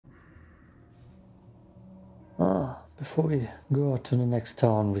Before we go to the next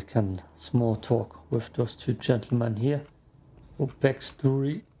town, we can small talk with those two gentlemen here for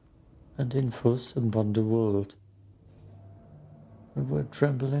backstory and infos about the world we were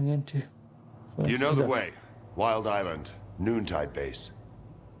traveling into. So you know the way. Wild Island, Noontide base.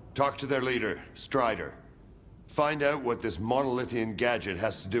 Talk to their leader, Strider. Find out what this monolithian gadget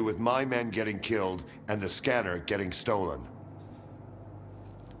has to do with my men getting killed and the scanner getting stolen.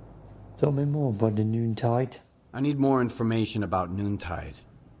 Tell me more about the Noontide. I need more information about Noontide.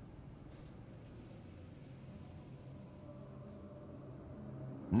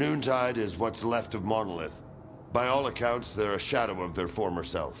 Noontide is what's left of Monolith. By all accounts, they're a shadow of their former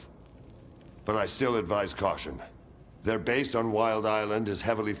self. But I still advise caution. Their base on Wild Island is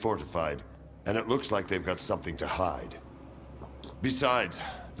heavily fortified, and it looks like they've got something to hide. Besides,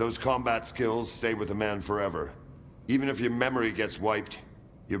 those combat skills stay with a man forever. Even if your memory gets wiped,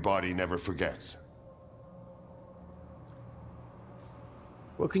 your body never forgets.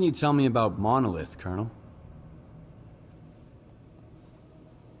 What can you tell me about Monolith, Colonel?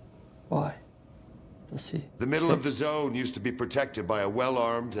 Why? Let's see. The middle of the zone used to be protected by a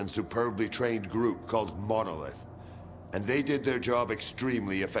well-armed and superbly trained group called Monolith, and they did their job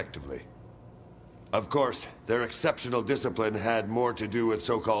extremely effectively. Of course, their exceptional discipline had more to do with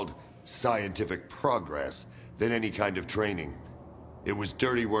so-called scientific progress than any kind of training. It was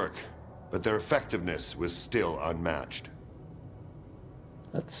dirty work, but their effectiveness was still unmatched.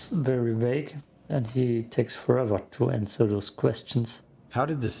 That's very vague, and he takes forever to answer those questions. How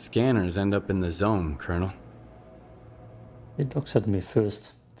did the scanners end up in the zone, Colonel? He looks at me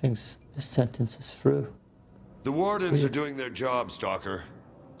first, thinks his sentence is through. The Wardens are doing their job, Stalker.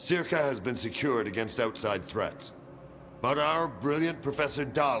 S.T.A.L.K.E.R has been secured against outside threats. But our brilliant Professor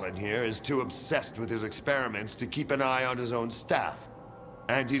Dahlin here is too obsessed with his experiments to keep an eye on his own staff.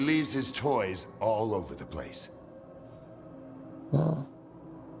 And he leaves his toys all over the place. Oh.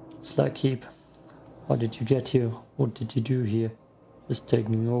 S.T.A.L.K.E.R. How did you get here? What did you do here? Just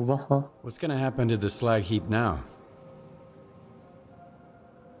taking over, huh? What's gonna happen to the slag heap now?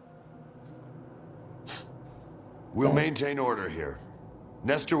 We'll maintain order here.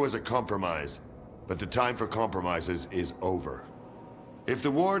 Nestor was a compromise, but the time for compromises is over. If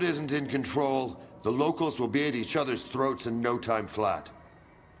the ward isn't in control, the locals will be at each other's throats in no time flat.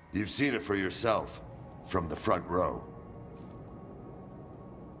 You've seen it for yourself, from the front row.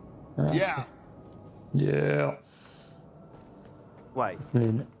 Yeah. Yeah. Wait.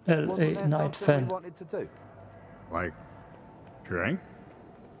 An LA night fan. Wanted to do? Like, drink?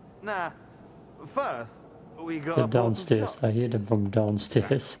 Nah. First, we got They're downstairs. I hear them from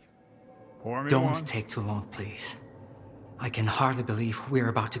downstairs. Pour me Don't one. take too long, please. I can hardly believe we're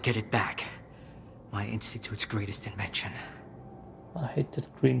about to get it back. My institute's greatest invention. I hate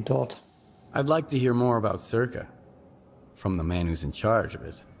that green dot. I'd like to hear more about S.T.A.L.K.E.R. From the man who's in charge of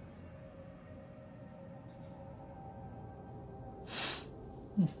it.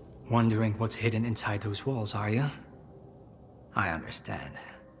 Wondering what's hidden inside those walls, are you? I understand.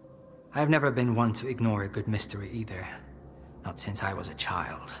 I've never been one to ignore a good mystery either. Not since I was a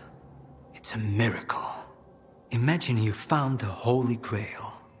child. It's a miracle. Imagine you found the Holy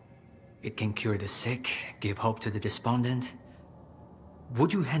Grail. It can cure the sick, give hope to the despondent.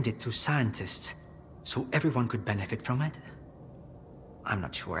 Would you hand it to scientists so everyone could benefit from it? I'm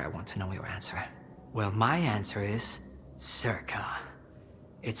not sure I want to know your answer. Well, my answer is S.T.A.L.K.E.R.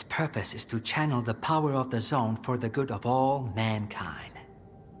 Its purpose is to channel the power of the zone for the good of all mankind.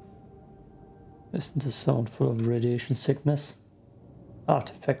 Isn't the zone full of radiation sickness?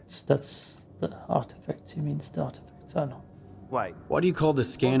 Artifacts, that's the artifacts. He means the artifacts, I know. Wait. Why do you call the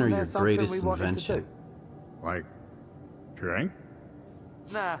scanner Wasn't there your something greatest we wanted to invention? do? Like, drink?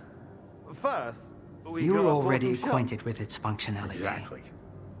 Nah. First, we You're got a already bottle shot. acquainted with its functionality. Exactly.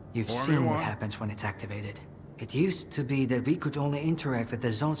 You've Pour me seen what one. happens when it's activated. It used to be that we could only interact with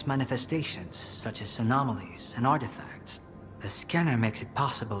the zone's manifestations, such as anomalies and artifacts. The scanner makes it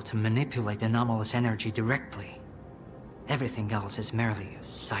possible to manipulate anomalous energy directly. Everything else is merely a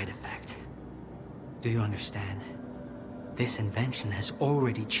side effect. Do you understand? This invention has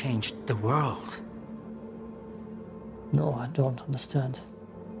already changed the world. No, I don't understand.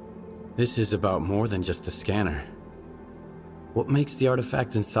 This is about more than just a scanner. What makes the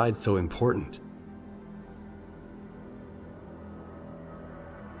artifact inside so important?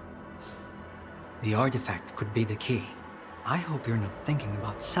 The artifact could be the key. I hope you're not thinking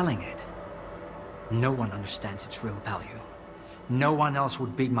about selling it. No one understands its real value. No one else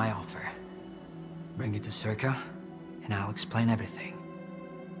would beat my offer. Bring it to S.T.A.L.K.E.R, and I'll explain everything.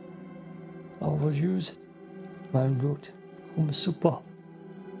 I will use it. I'm good. I'm a super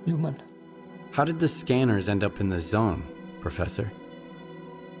human. How did the scanners end up in the zone, Professor?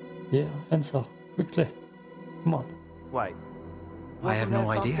 Yeah, answer. Quickly. Come on. Wait. I have no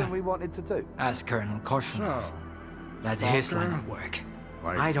Wasn't there idea. something we wanted to do? Ask Colonel Korshunov. So, That's his Stalker? line of work.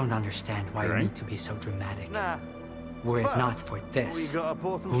 Like, I don't understand why you drink? need to be so dramatic. Nah. Were it First, not for We this, gotta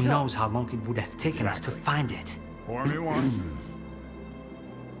pour some who shots. knows how long it would have taken us to Exactly. find it. pour me one.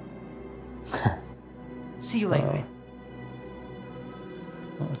 See you later.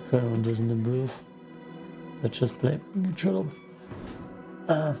 Okay, one doesn't improve. Let's just blame each other.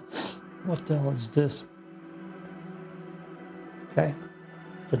 What the hell is this? Okay.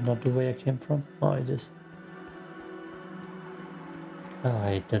 Is that not the way I came from? Oh, it is.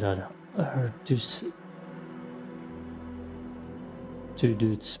 I heard this. Two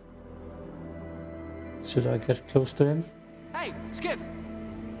dudes. Should I get close to him? Hey, Skip!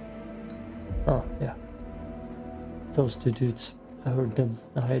 Oh, yeah. Those two dudes. I heard them.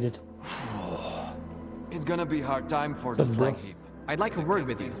 I hate it. It's gonna be hard time for the What's up, bro? slag heap. I'd like a word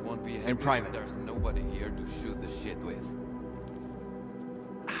with you. Things won't be In happy private. if There's nobody here to shoot the shit with.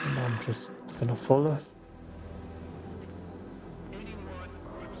 And I'm just gonna follow.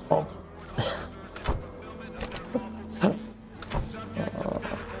 Oh.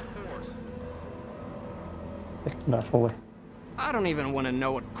 Take the knife away. I don't even want to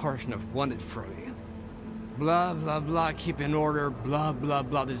know what Korshunov wanted from me. Blah, blah, blah, keep in order, blah, blah,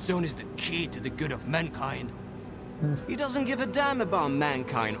 blah. The zone is the key to the good of mankind. He doesn't give a damn about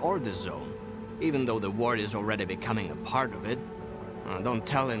mankind or the zone, even though the world is already becoming a part of it. Don't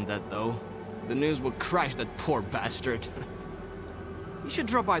tell him that, though. The news will crash that poor bastard. You should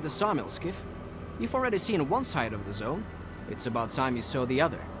drop by the sawmill, Skiff. You've already seen one side of the zone. It's about time you saw the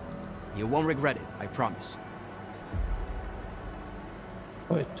other. You won't regret it, I promise.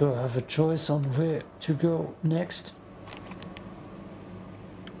 Wait, do I have a choice on where to go next?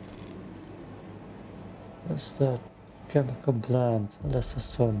 What's that? Chemical plant, lesser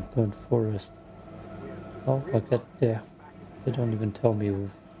sunburned forest. Oh, I get there. They don't even tell me.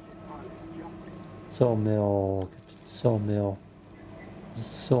 Sawmill, get to the sawmill. The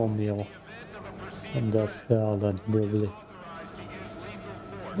sawmill. And that's the island, probably.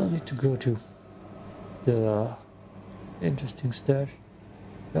 I need to go to the interesting stash.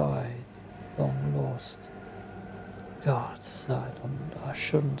 Died. I'm lost. God, I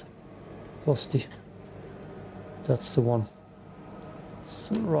shouldn't. Losty. That's the one. It's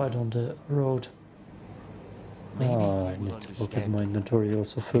right on the road. Oh, I need to look at my inventory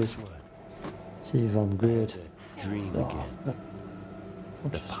also first. See if I'm good. Dream Oh, again. got a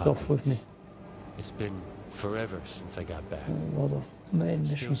bunch of stuff with me. It's been forever since I got back. A lot of main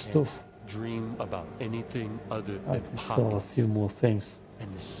Still mission can't stuff. Dream about anything other I than can saw poppy a few more things.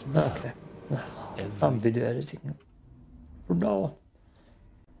 and the smell. Okay. Every I'm video editing from now on.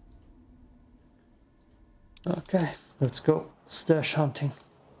 Okay, let's go. Stash hunting.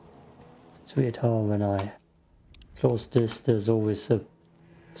 It's weird how when I close this, there's always a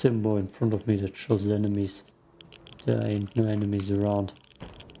symbol in front of me that shows the enemies. There ain't no enemies around.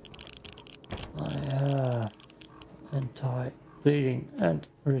 I have anti-bleeding and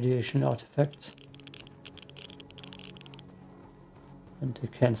radiation artifacts. And they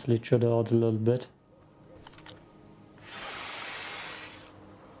cancel each other out a little bit.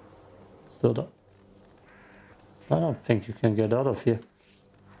 So I don't think you can get out of here.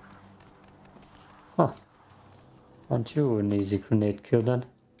 Huh. Aren't you an easy grenade kill then?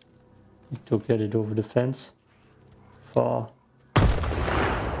 Need to get it over the fence. Far.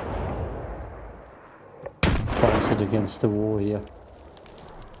 Bounce it against the wall here.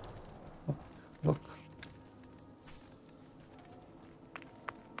 Oh, look.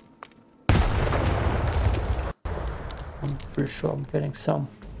 I'm pretty sure I'm getting some.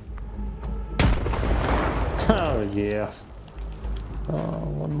 Oh yeah.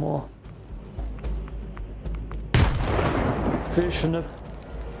 One more. Fish and a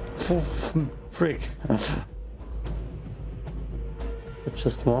frick.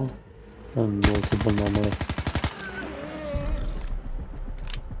 Just one? And multiple normally.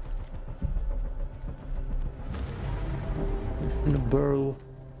 In a burrow.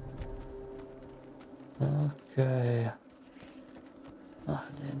 Okay. There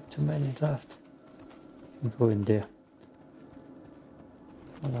ain't too many left. Go in there.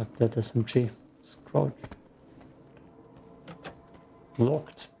 I like that SMG. Scroll.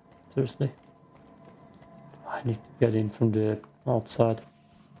 Locked. Seriously. I need to get in from the outside.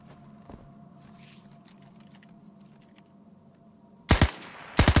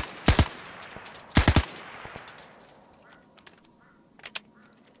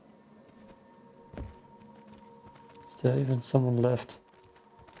 Is there even someone left?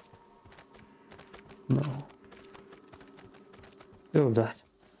 No. Kill that.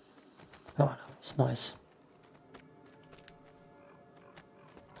 Oh, that was nice.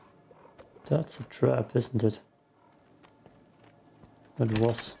 That's a trap, isn't it? It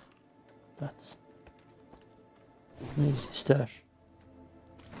was. That's an easy stash.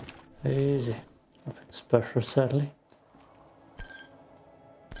 Easy. Nothing special, sadly.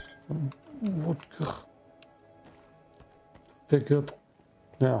 Some vodka. Pick up.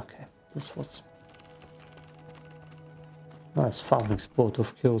 Yeah, okay. This was nice farming spot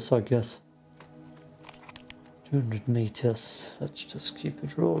of kills, I guess. 200 meters. Let's just keep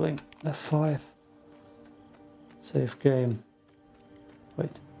it rolling. F5. Save game.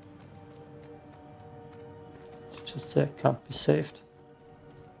 Wait. Did you just say it can't be saved?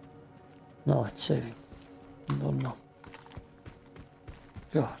 No, it's saving. No.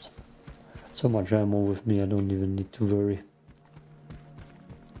 God. I got so much ammo with me, I don't even need to worry.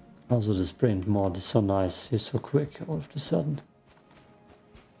 Also, the sprint mod is so nice. He's so quick all of a sudden.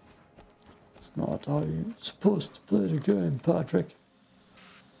 It's not how you're supposed to play the game, Patrick.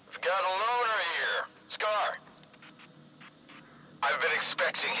 We've got a loner here. Scar. I've been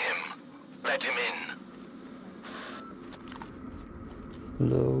expecting him. Let him in.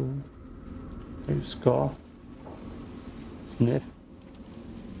 Hello. There's Scar. Sniff.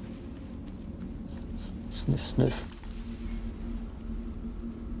 Sniff, sniff.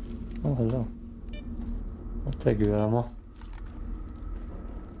 Oh, hello. I'll take your ammo.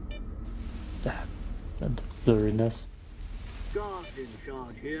 Damn. And blurriness. Scar's in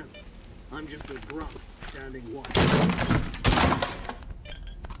charge here. I'm just a grunt standing watch.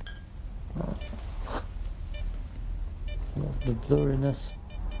 Love the blurriness.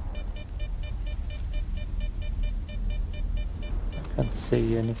 I can't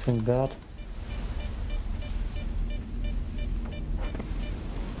see anything bad.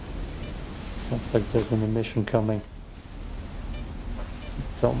 Looks like there's an emission coming.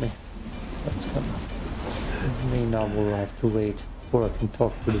 Tell me what's coming. Me now will have to wait before I can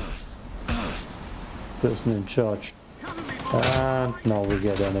talk to the person in charge. And now we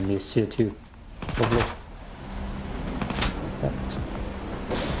get enemies here too. Lovely.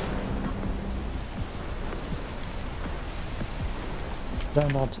 They're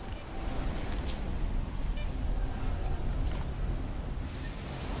not.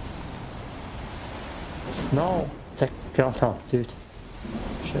 No, take the gun out, dude.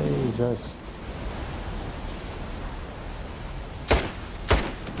 Jesus.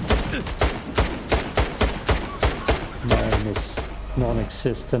 Mine is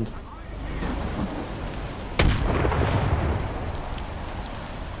non-existent.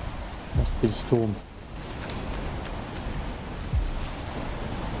 Must be the storm.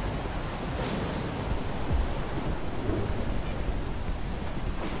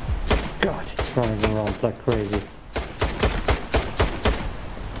 God, he's running around like crazy.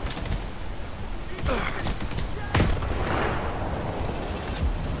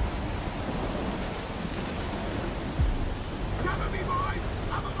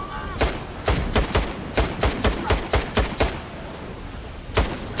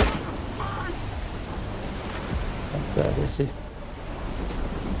 Not bad, is he?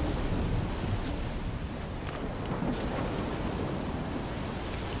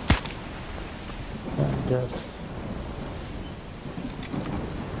 Dead.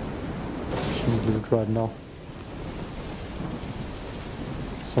 Shouldn't do it right now.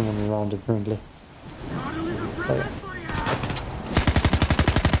 Someone around apparently. Oh, yeah.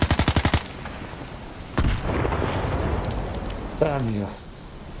 Damn you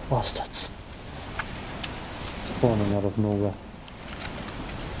bastards. Spawning out of nowhere.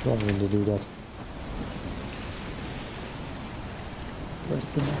 Don't really do that. Where's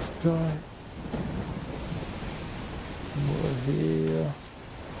the next guy? Over here.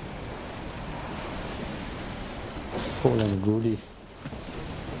 Calling goodie.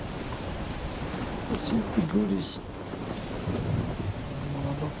 Let's see the goodies.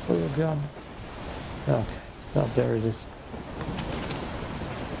 Look for your gun. Okay, now there it is.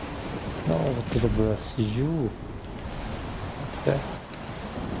 No, what did I press? You. Okay.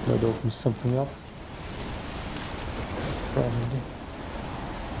 That opens something up. Probably.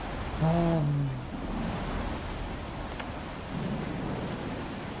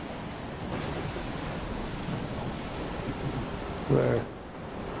 Where?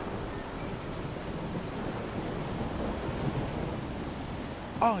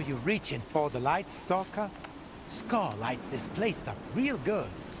 Oh, you're reaching for the light, Stalker? Scar lights this place up real good.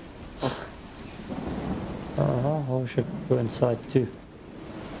 We should go inside too.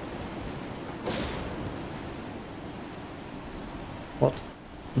 What?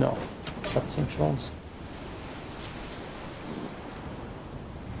 No, that's some chance.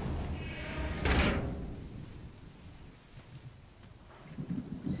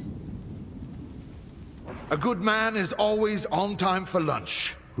 good man is always on time for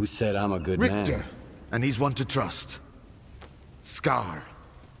lunch. Who said I'm a good Richter, man? and he's one to trust. S.T.A.L.K.E.R.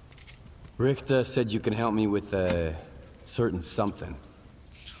 Richter said you can help me with a certain something.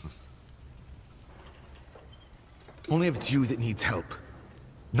 Only if it's you that needs help,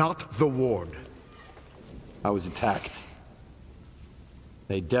 not the ward. I was attacked.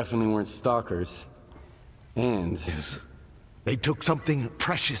 They definitely weren't stalkers. And... Yes. They took something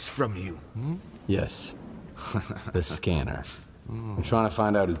precious from you. Hmm? Yes. The scanner. I'm trying to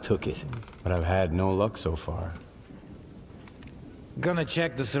find out who took it, but I've had no luck so far. Gonna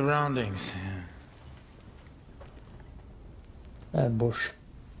check the surroundings. Ambush.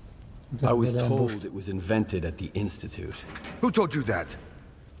 I was told it was invented at the Institute. Who told you that?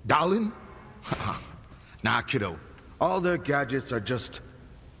 Darlin? Nah, kiddo. All their gadgets are just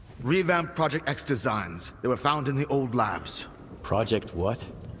revamped Project X designs. They were found in the old labs. Project what?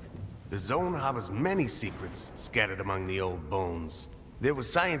 The zone harbors many secrets scattered among the old bones. There were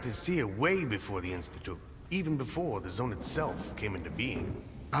scientists here way before the Institute, even before the zone itself came into being.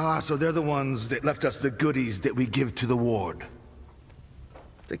 Ah, so they're the ones that left us the goodies that we give to the ward.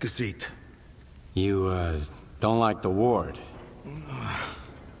 Take a seat. You, don't like the ward?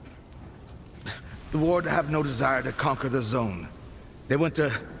 The ward have no desire to conquer the zone. They want to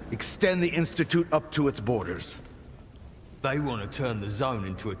extend the Institute up to its borders. They want to turn the zone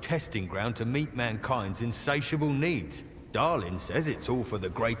into a testing ground to meet mankind's insatiable needs. Darlin says it's all for the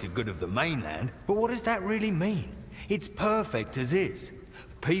greater good of the mainland, but what does that really mean? It's perfect as is.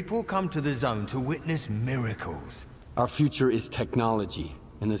 People come to the zone to witness miracles. Our future is technology,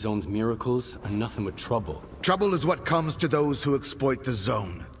 and the zone's miracles are nothing but trouble. Trouble is what comes to those who exploit the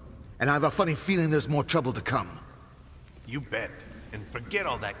zone. And I have a funny feeling there's more trouble to come. You bet. And forget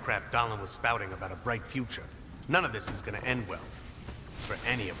all that crap Darlin was spouting about a bright future. None of this is gonna end well. For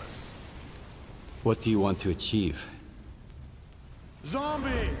any of us. What do you want to achieve?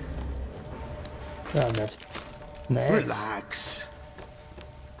 Zombies! Damn it. Nice. Relax.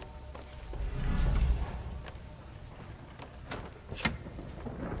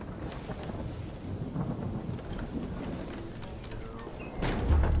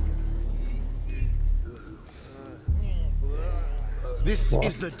 This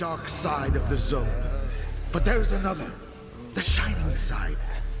is the dark side of the zone. But there's another. The shining side.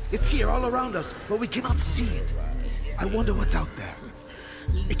 It's here all around us, but we cannot see it. I wonder what's out there.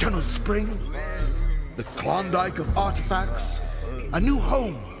 Eternal spring? The Klondike of artifacts? A new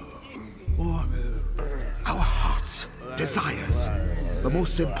home? Or our hearts, desires? But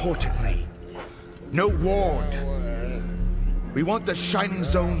most importantly, no ward. We want the shining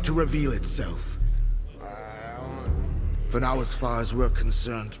zone to reveal itself. For now, as far as we're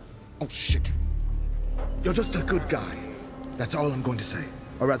concerned... Oh, shit. You're just a good guy. That's all I'm going to say.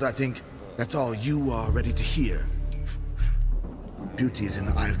 Or rather, I think that's all you are ready to hear. Beauty is in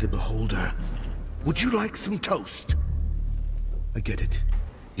the eye of the beholder. Would you like some toast? I get it.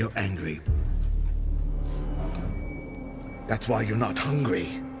 You're angry. That's why you're not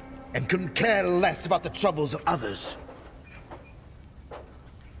hungry. And couldn't care less about the troubles of others.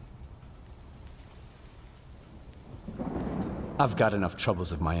 I've got enough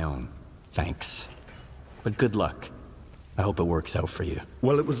troubles of my own. Thanks. But good luck. I hope it works out for you.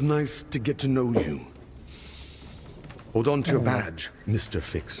 Well, it was nice to get to know you. Hold on to your badge, Mr.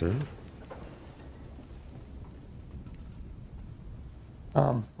 Fixer.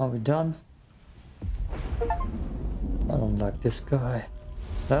 Are we done? I don't like this guy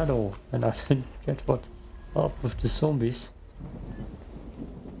at all, and I didn't get what up with the zombies.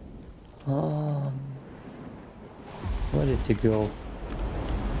 Where did he go?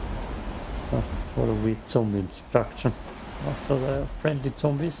 Oh, what a weird zombie instruction. Also, there are friendly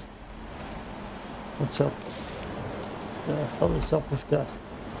zombies. What's up? The hell is up with that?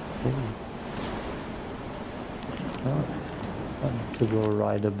 Oh, I need to go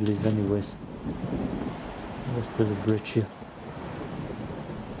right, I believe, anyways. Unless there's a bridge here.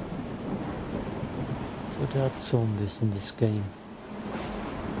 So there are zombies in this game.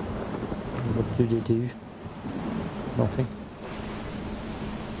 And what do they do? Nothing.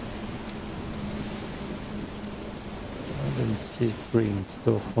 I didn't see green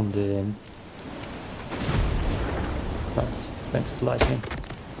stuff on the end. Nice. Thanks, lightning.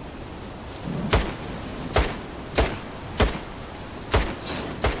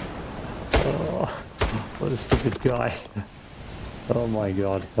 Oh, what a stupid guy. Oh my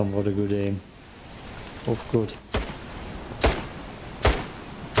god, come, what a good aim. Both good.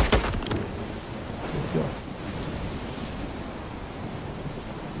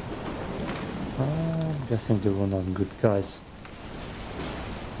 I'm guessing they were not good guys.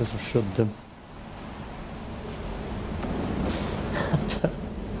 Because I shot them.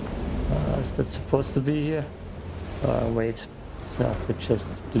 Is that supposed to be here? Wait. So I could just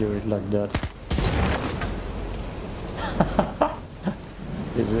clear it like that.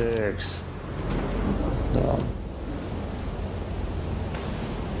 Physics. No.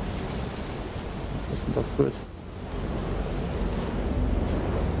 Doesn't look good.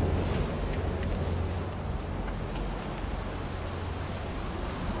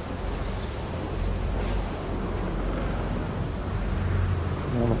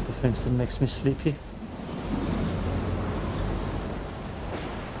 One of the things that makes me sleepy.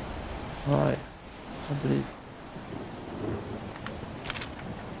 Alright, I believe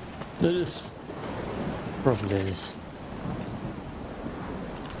it is. Probably is.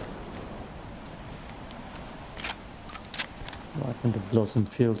 Right in the blossom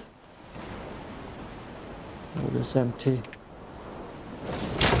field. It is empty.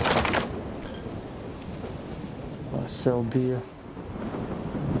 I sell beer.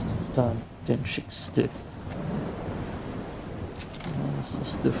 Most of the time, then she's stiff. That's a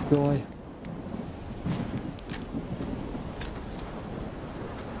stiff guy.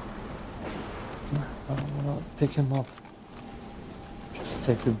 I don't wanna pick him up. Just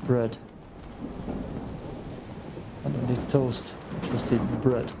take the bread. I don't need toast, just eat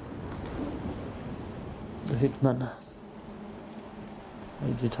bread. The hitman.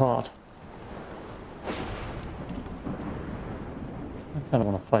 Made it hard. I kinda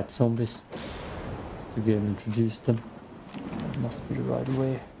wanna fight zombies. As the game introduced them. It must be the right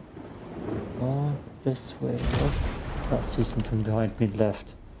way. Oh, this way. Oh, I see something behind me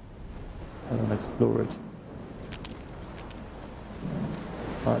left. I wanna explore it.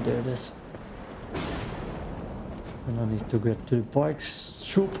 Ah, there it is. And I need to get to the bike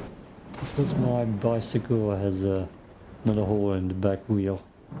shop because my bicycle has another hole in the back wheel.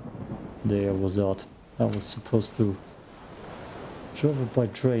 There was that. I was supposed to travel by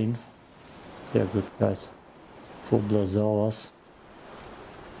train. They're good guys. 4+ hours.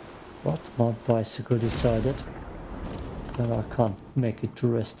 But my bicycle decided that I can't make it to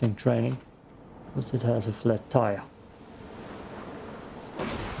wrestling training because it has a flat tire.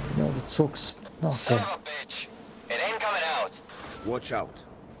 You know, that sucks. Okay. It ain't coming out. Watch out.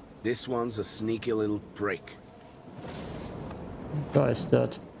 This one's a sneaky little prick. Guys,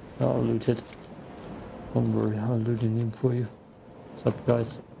 that I'll loot it. Don't worry, I'll looting him for you. What's up,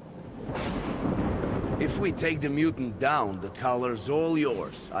 guys? If we take the mutant down, the color's all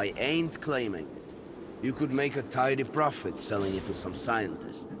yours. I ain't claiming it. You could make a tidy profit selling it to some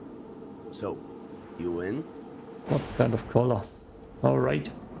scientist. So, you in? What kind of color? Alright.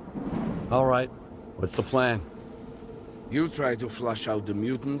 Alright. What's the plan? You try to flush out the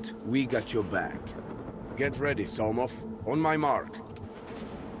mutant, we got your back. Get ready, Somov. On my mark.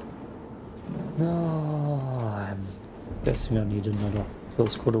 No, I'm guessing I need another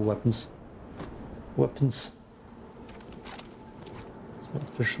close quarter weapons. Let's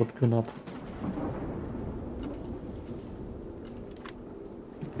make the shotgun up.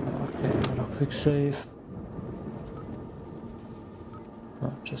 Okay, another quick save.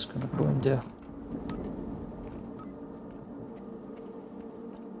 I'm just gonna go in there.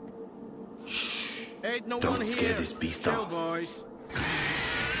 Ain't no Don't scare here. This beast off. Boys.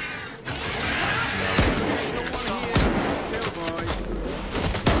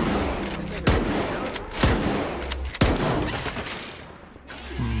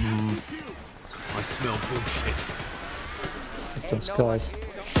 I smell bullshit. It's those guys.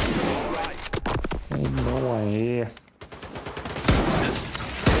 Ain't no one here.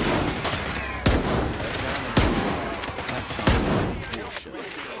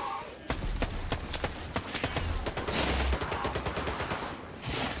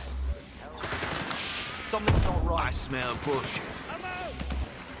 Something's not right. I smell bullshit.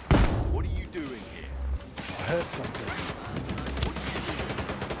 What are you doing here? I heard something.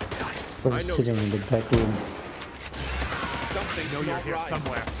 Probably sitting in the back room. Something. I know you're here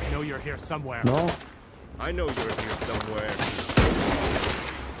somewhere. I know you're here somewhere. No? I know you're here somewhere.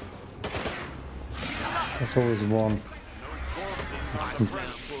 There's always one.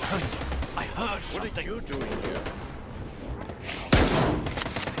 I heard something. What are you doing here?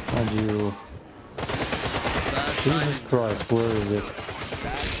 How do you... Jesus Christ, where is it?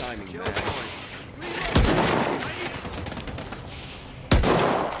 Bad timing, man.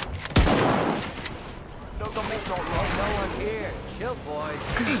 Something's not right. No one here. Chill, boys.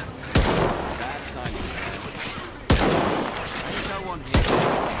 Bad timing. Ain't no one here.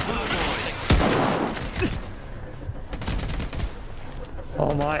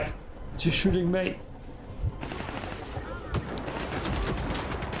 Oh my! She's shooting me!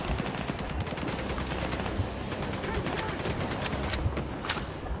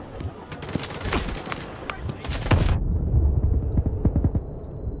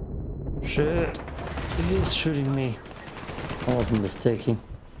 Shit! He is shooting me. I wasn't mistaken.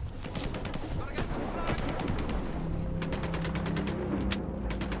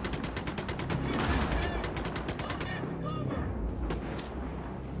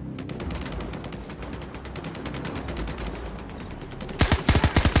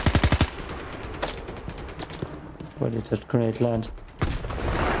 Where did that grenade land?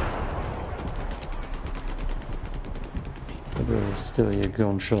 There are still your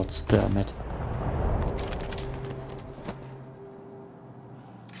gunshots, damn it.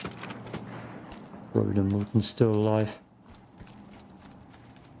 Probably the mutant's still alive.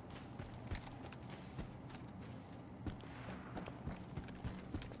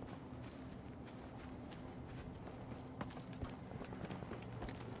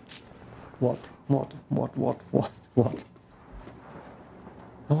 What?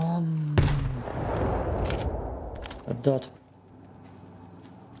 A dot.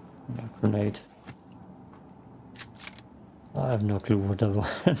 And a grenade. I have no clue what I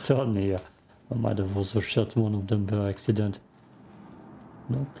went on here. I might have also shot one of them by accident.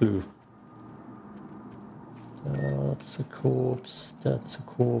 No clue. That's a corpse, that's a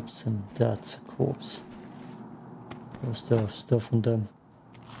corpse, and that's a corpse. There's there stuff on them.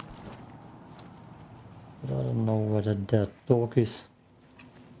 But I don't know whether that dog is.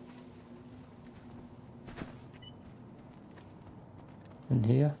 In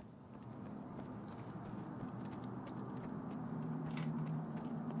here.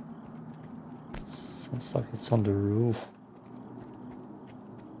 Sounds like it's on the roof.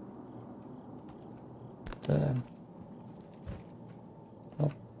 Damn.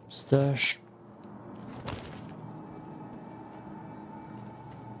 Oh, stash.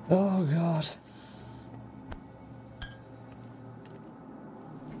 Oh god.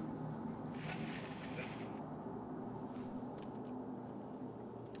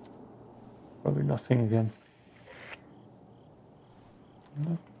 Probably nothing again.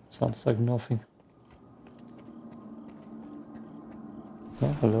 No, sounds like nothing.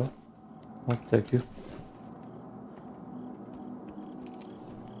 Oh, hello. I'll take you.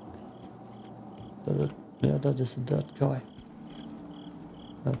 Yeah, that is a dead guy.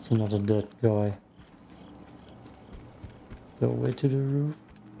 That's another dead guy. The way to the roof.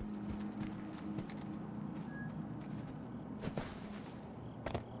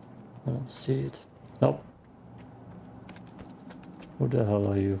 I don't see it. Nope. Who the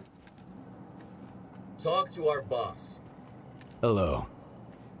hell are you? Talk to our boss. Hello.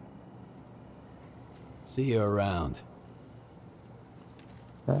 See you around.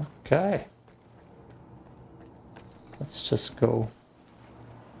 Okay. Let's just go.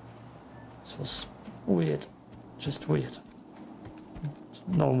 This was weird. Just weird.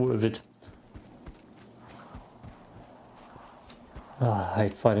 Not worth it. I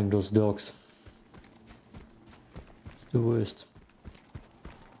hate fighting those dogs. It's the worst.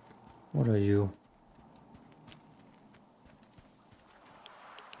 What are you?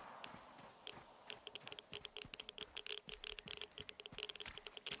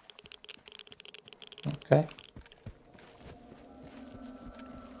 Okay.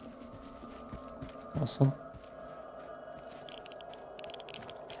 Awesome.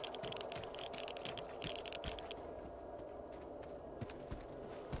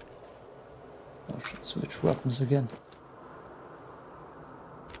 I should switch weapons again.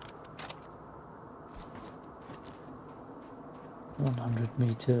 $100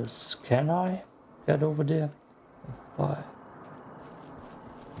 meters. Can I get over there? Why?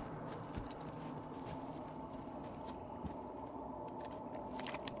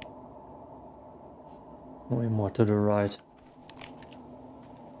 Way more to the right.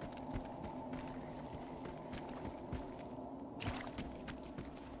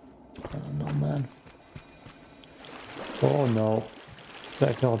 I don't know, man. Oh no.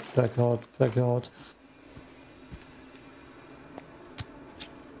 Back out, back out, back out.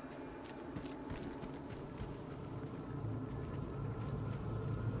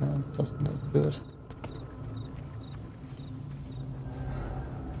 That doesn't look good.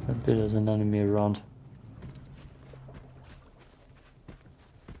 Maybe there's an enemy around.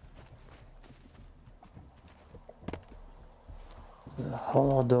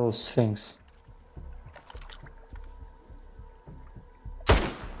 What are those things?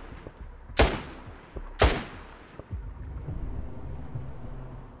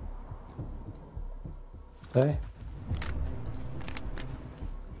 Okay.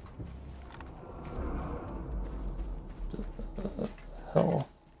 Hell.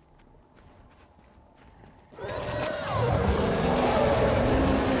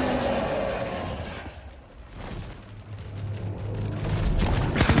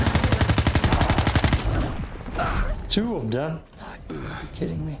 2 of them? Are you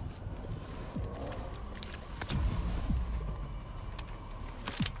kidding me?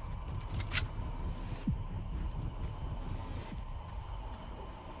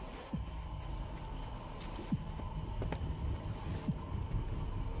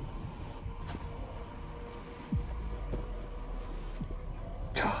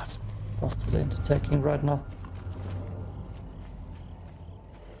 God, Bastard ain't attacking right now.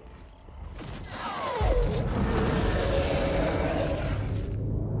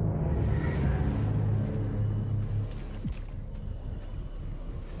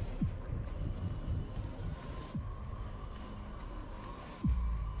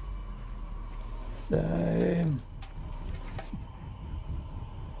 Damn.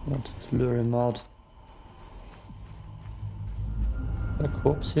 Wanted to lure him out. A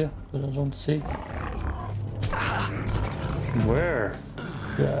corpse here that I don't see. Where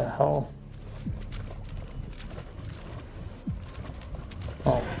the hell?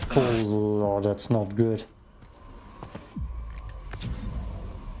 Oh, that's not good.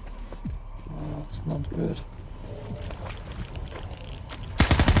 Oh, that's not good.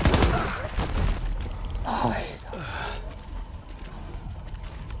 Hide.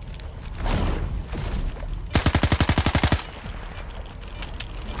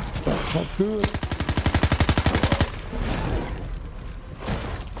 That's not good.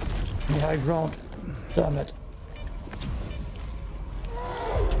 The high ground. Damn it.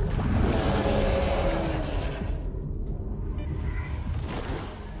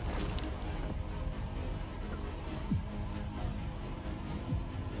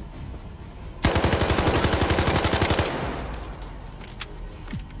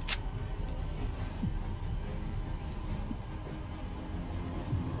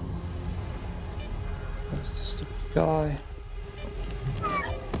 Guy.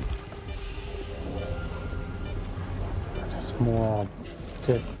 There's more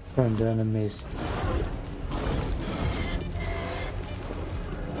different enemies.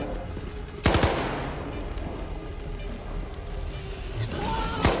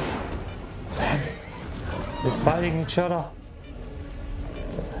 They're fighting each other.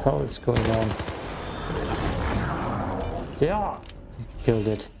 What the hell is going on? Yeah, they killed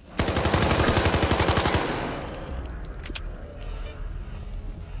it.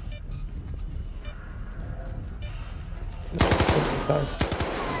 Guys.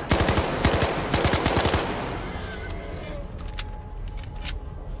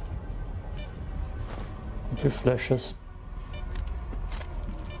 Two flashes.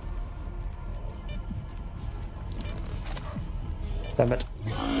 Damn it.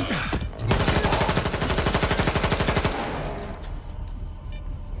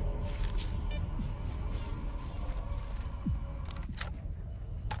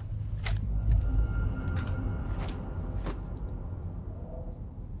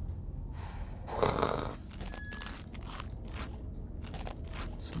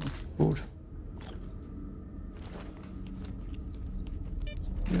 Gut.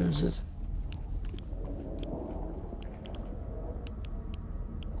 Where is it?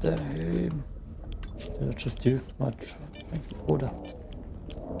 Damn. Did I just do my order?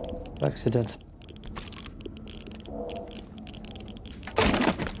 Accident.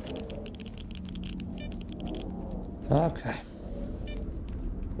 Okay.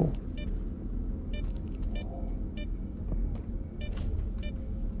 Cool.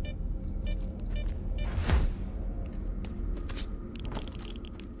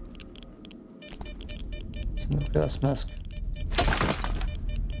 No gas mask.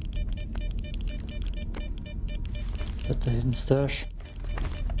 Is that the hidden stash?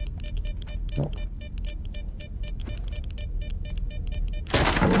 No.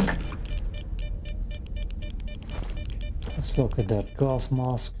 Let's look at that gas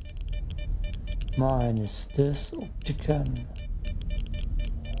mask. Mine is this opticon.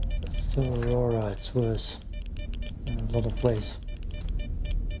 That's the Aurora, it's worse in a lot of ways.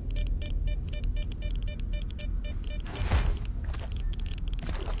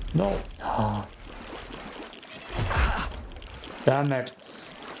 No. Ah. Damn it.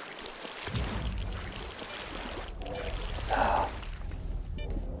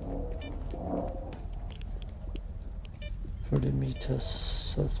 30 meters,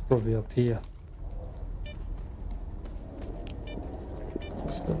 so it's probably up here.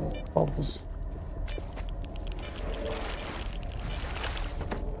 Just the bubbles.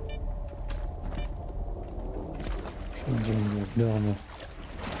 Changing the normal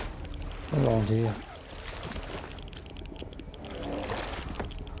around here.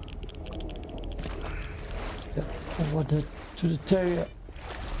 Yeah, over to the terrier.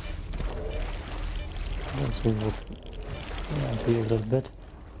 Also would be a little bit.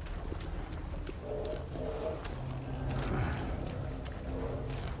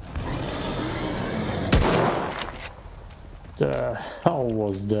 How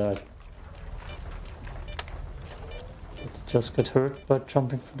was that? Did it just get hurt by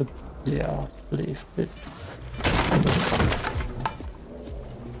jumping for the... Yeah, I believe it.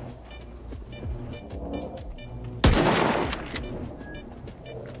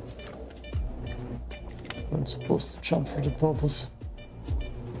 I'm supposed to jump for the bubbles.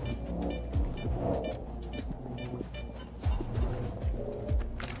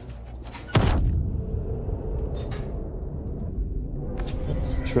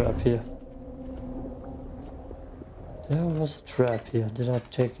 There's a trap here. There was a trap here. Did I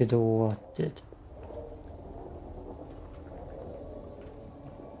take it or I did?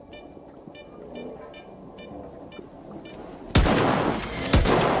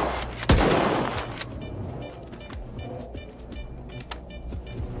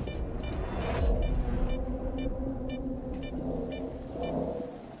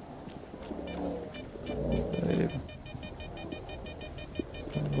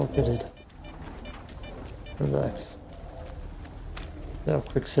 Look at it. Relax. Yeah,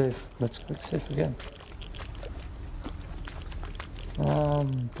 quick save. Let's quick save again.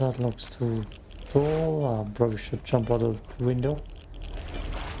 That looks too tall. I probably should jump out of the window.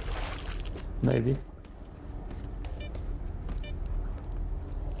 Maybe.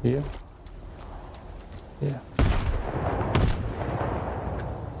 Here. Yeah.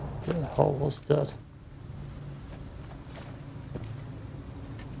 The hell was that?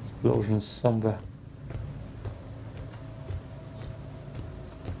 Explosions somewhere.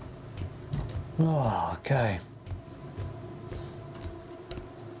 Oh, okay.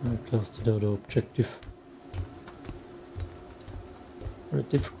 Very close to the other objective. Very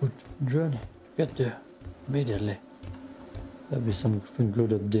difficult journey to get there immediately. There'll be something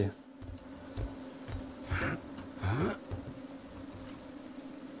good up there.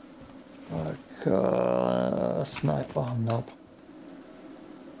 Like sniper hung up.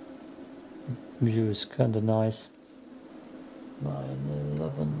 View is kinda nice.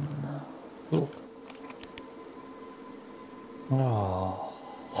 9/11. Look. Oh,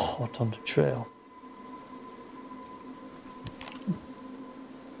 hot on the trail.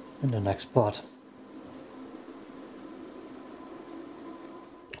 In the next part.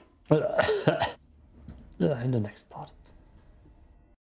 In the next part.